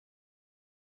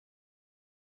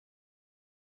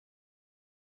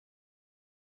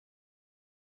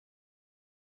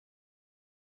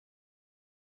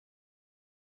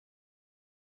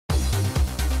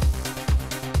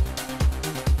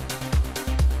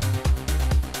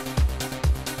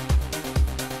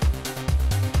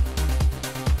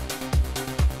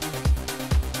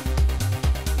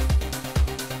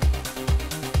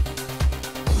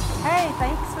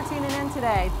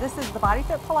This is the Body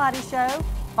Fit Pilates show.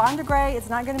 Vanda Gray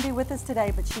is not going to be with us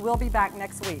today, but she will be back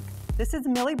next week. This is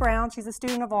Millie Brown. She's a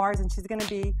student of ours, and she's going to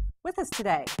be with us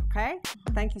today, okay?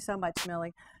 Thank you so much,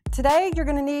 Millie. Today, you're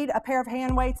going to need a pair of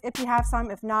hand weights if you have some.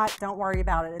 If not, don't worry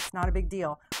about it. It's not a big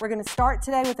deal. We're going to start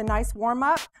today with a nice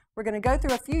warm-up. We're going to go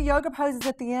through a few yoga poses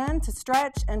at the end to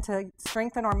stretch and to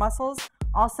strengthen our muscles.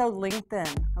 Also lengthen,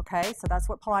 okay? So that's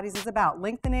what Pilates is about,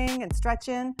 lengthening and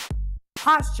stretching,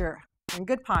 posture, and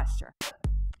good posture.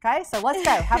 Okay, so let's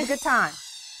go. Have a good time.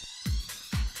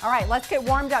 All right, let's get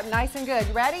warmed up nice and good.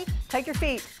 You ready? Take your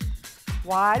feet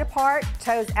wide apart,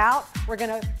 toes out. We're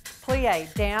going to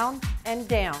plie down and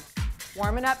down.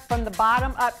 Warming up from the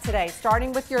bottom up today,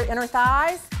 starting with your inner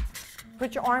thighs.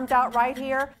 Put your arms out right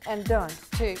here and done.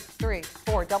 2, 3,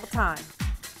 4, double time.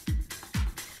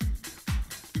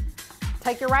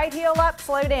 Take your right heel up,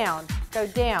 slow down. Go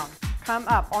down, come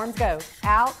up, arms go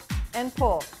out and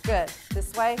pull. Good.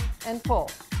 This way and pull.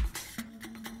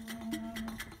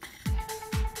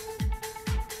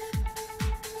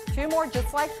 Two more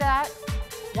just like that.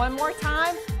 One more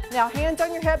time. Now hands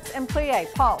on your hips and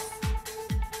plie, pulse.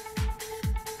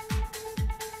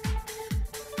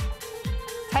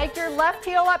 Take your left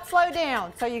heel up, slow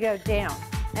down. So you go down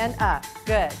and up.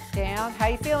 Good. Down. How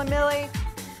you feeling, Millie?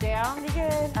 Down. Pretty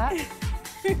good. Up.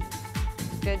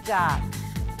 Good job.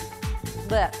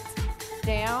 Lift.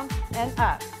 Down and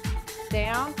up.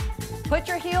 Down. Put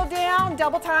your heel down,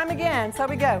 double time again. So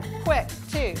we go quick.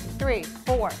 2, 3,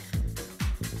 4.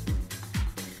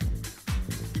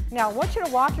 Now I want you to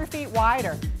walk your feet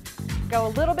wider. Go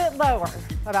a little bit lower,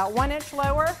 about 1 inch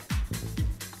lower.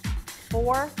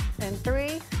 4 and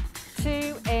 3,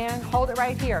 2, and hold it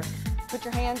right here. Put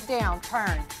your hands down,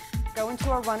 turn. Go into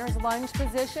a runner's lunge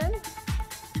position.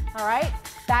 All right,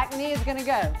 back knee is gonna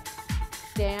go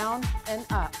down and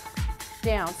up,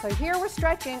 down. So here we're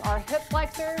stretching our hip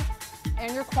flexors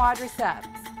and your quadriceps.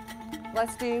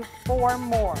 Let's do 4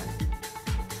 more.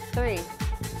 3,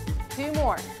 2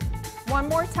 more. One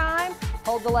more time,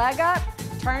 hold the leg up,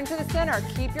 turn to the center,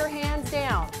 keep your hands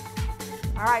down.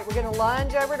 All right, we're gonna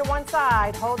lunge over to one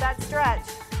side, hold that stretch.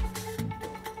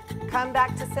 Come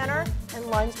back to center and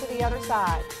lunge to the other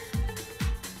side.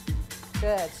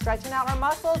 Good, stretching out our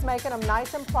muscles, making them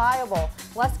nice and pliable.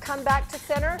 Let's come back to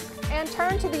center and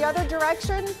turn to the other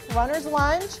direction, runner's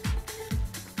lunge.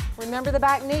 Remember the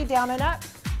back knee, down and up.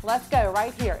 Let's go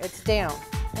right here, it's down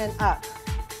and up,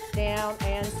 down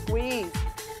and squeeze,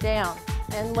 down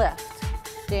and lift,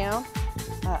 down,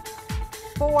 up.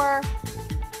 4,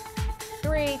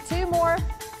 3, 2 more.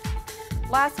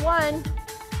 Last one.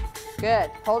 Good,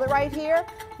 hold it right here.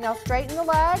 Now straighten the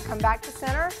leg, come back to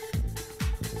center,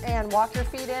 and walk your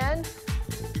feet in.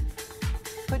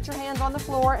 Put your hands on the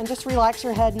floor and just relax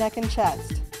your head, neck, and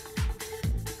chest.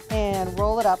 And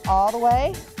roll it up all the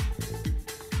way.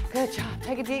 Good job.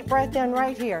 Take a deep breath in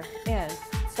right here. In.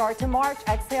 Start to march,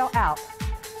 exhale out.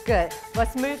 Good.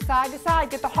 Let's move side to side.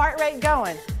 Get the heart rate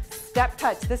going. Step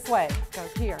touch this way. Go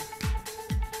here.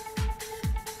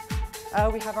 Oh,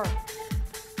 we have our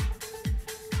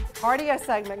cardio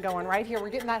segment going right here. We're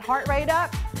getting that heart rate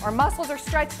up. Our muscles are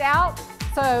stretched out.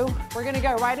 So we're going to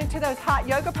go right into those hot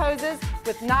yoga poses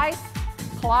with nice,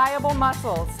 pliable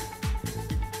muscles.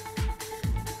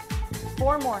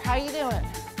 4 more. How you doing?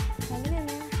 Hanging in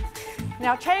there.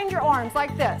 Now change your arms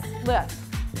like this. Lift.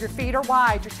 Your feet are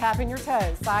wide. You're tapping your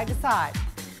toes side to side.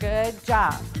 Good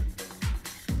job.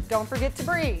 Don't forget to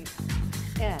breathe.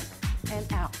 In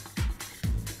and out.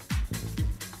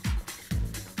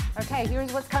 Okay,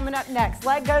 here's what's coming up next.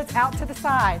 Leg goes out to the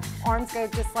side. Arms go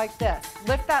just like this.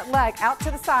 Lift that leg out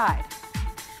to the side.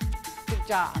 Good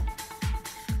job.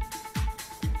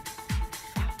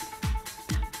 Out.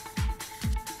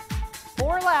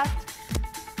 4 left.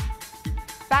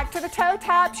 Back to the toe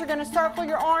taps. You're going to circle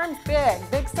your arms big,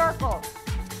 big circles.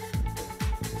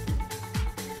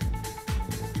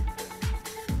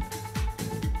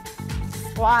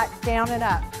 Squat down and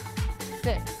up.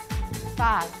 6,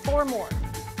 5, 4 more.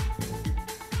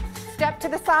 Step to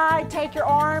the side, take your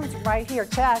arms right here,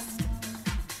 chest.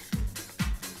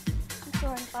 I'm sure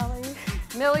I follow you.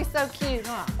 Millie's so cute,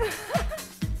 huh?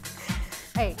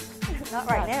 8, Not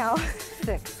right now.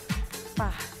 6,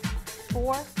 5,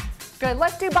 4. Good,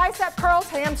 let's do bicep curls,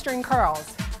 hamstring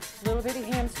curls. Little bitty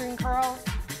hamstring curls.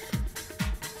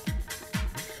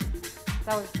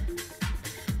 That was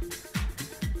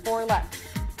 4 left.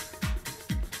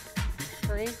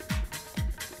 3,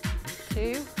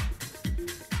 2.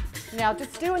 Now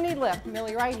just do a knee lift,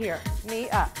 Millie, right here. Knee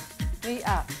up, knee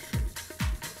up.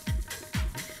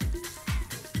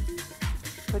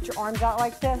 Put your arms out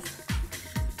like this.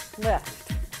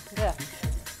 Lift, lift.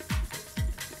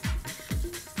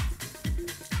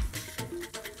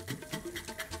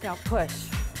 Now push.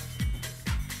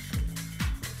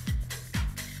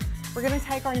 We're gonna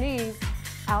take our knees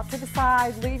out to the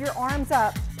side, leave your arms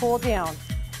up, pull down,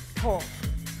 pull,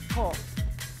 pull.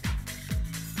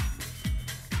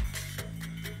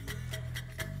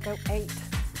 Go 8,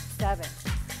 7,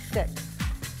 6,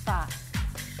 5,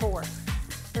 4,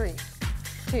 3,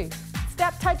 2.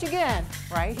 Step touch again,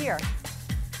 right here.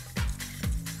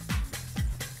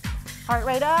 Heart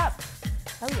rate up.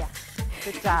 Oh yeah.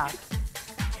 Good job.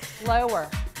 Lower,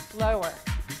 lower.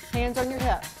 Hands on your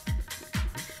hip.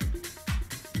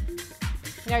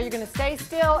 Now you're going to stay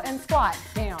still and squat.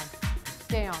 Down,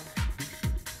 down.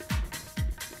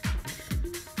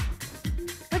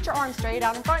 Put your arms straight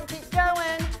out in front. Keep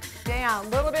going. Down, a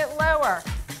little bit lower.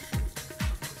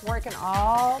 Working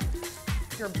all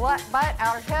your butt,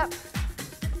 outer hip,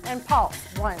 and pulse.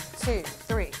 1, 2,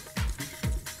 3.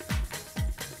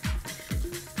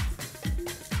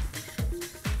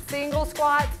 Single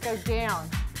squats, go down,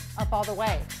 up all the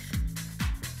way.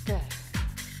 Good.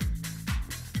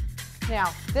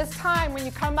 Now, this time when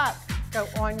you come up, go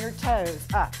on your toes,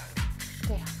 up,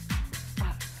 down,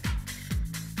 up.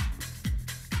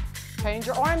 Change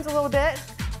your arms a little bit.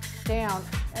 Down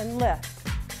and lift,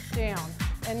 down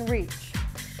and reach.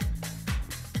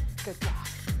 Good job.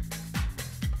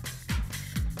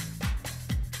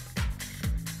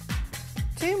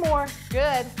 Two more,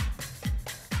 good.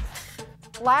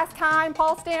 Last time,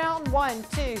 pulse down. 1,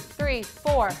 2, 3,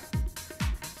 4.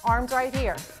 Arms right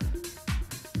here.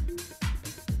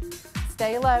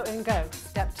 Stay low and go.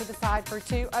 Step to the side for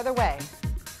 2, other way.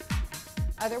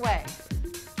 Other way.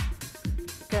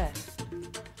 Good.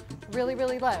 Really,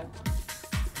 really low.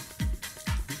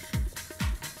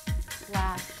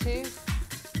 Last 2.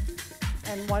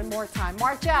 And one more time.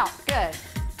 March out. Good.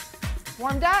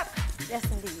 Warmed up? Yes,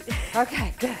 indeed.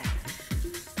 Okay, good.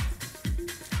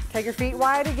 Take your feet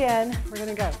wide again. We're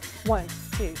gonna go 1,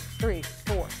 2, 3,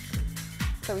 4.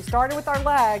 So we started with our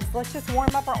legs. Let's just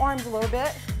warm up our arms a little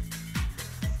bit.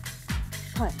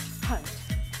 Punch, punch.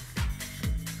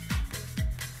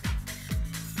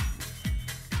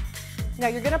 Now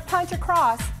you're gonna punch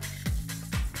across.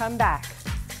 Come back.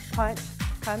 Punch,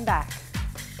 come back.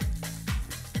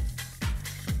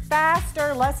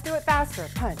 Faster, let's do it faster.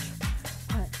 Punch,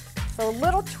 punch. So a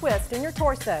little twist in your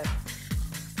torso.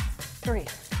 3.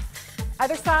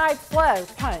 Other side, slow,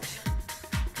 punch.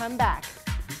 Come back,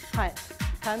 punch,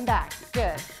 come back.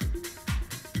 Good.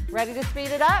 Ready to speed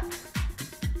it up?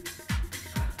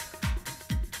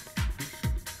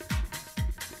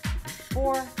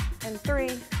 Four and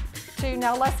 3, 2.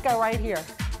 Now let's go right here.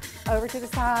 Over to the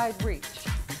side, reach.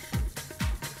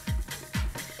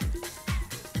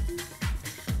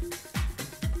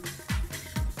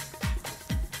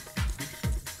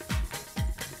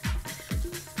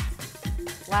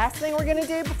 Last thing we're gonna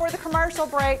do before the commercial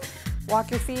break,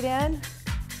 walk your feet in.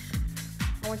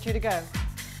 I want you to go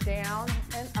down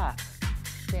and up,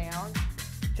 down.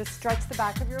 Just stretch the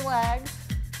back of your legs.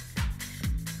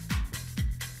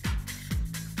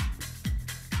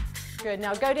 Good,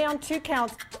 now go down 2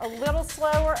 counts, a little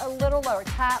slower, a little lower.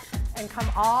 Tap and come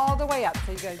all the way up.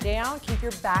 So you go down, keep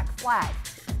your back flat.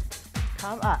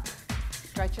 Come up,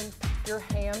 stretching your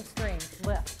hamstrings,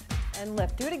 lift and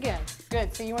lift. Do it again.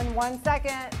 Good, see you in 1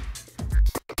 second.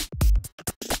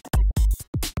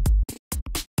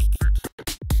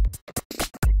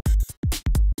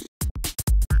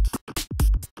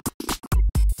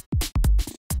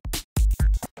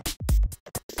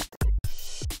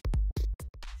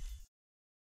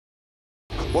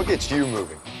 What gets you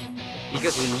moving?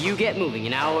 Because when you get moving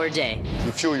an hour a day,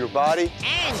 You fuel your body,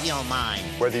 And your mind.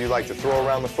 whether you like to throw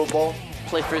around the football.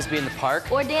 play frisbee in the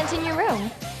park, Or dance in your room.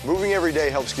 Moving every day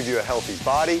helps give you a healthy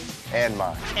body and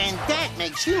mind. And that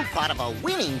makes you part of a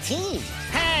winning team.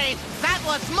 Hey, that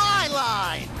was my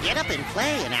line. Get up and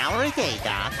play an hour a day,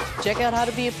 Doc. check out how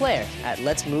to be a player at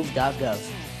letsmove.gov.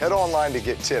 Head online to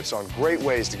get tips on great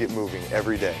ways to get moving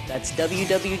every day. That's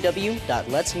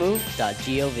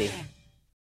www.letsmove.gov.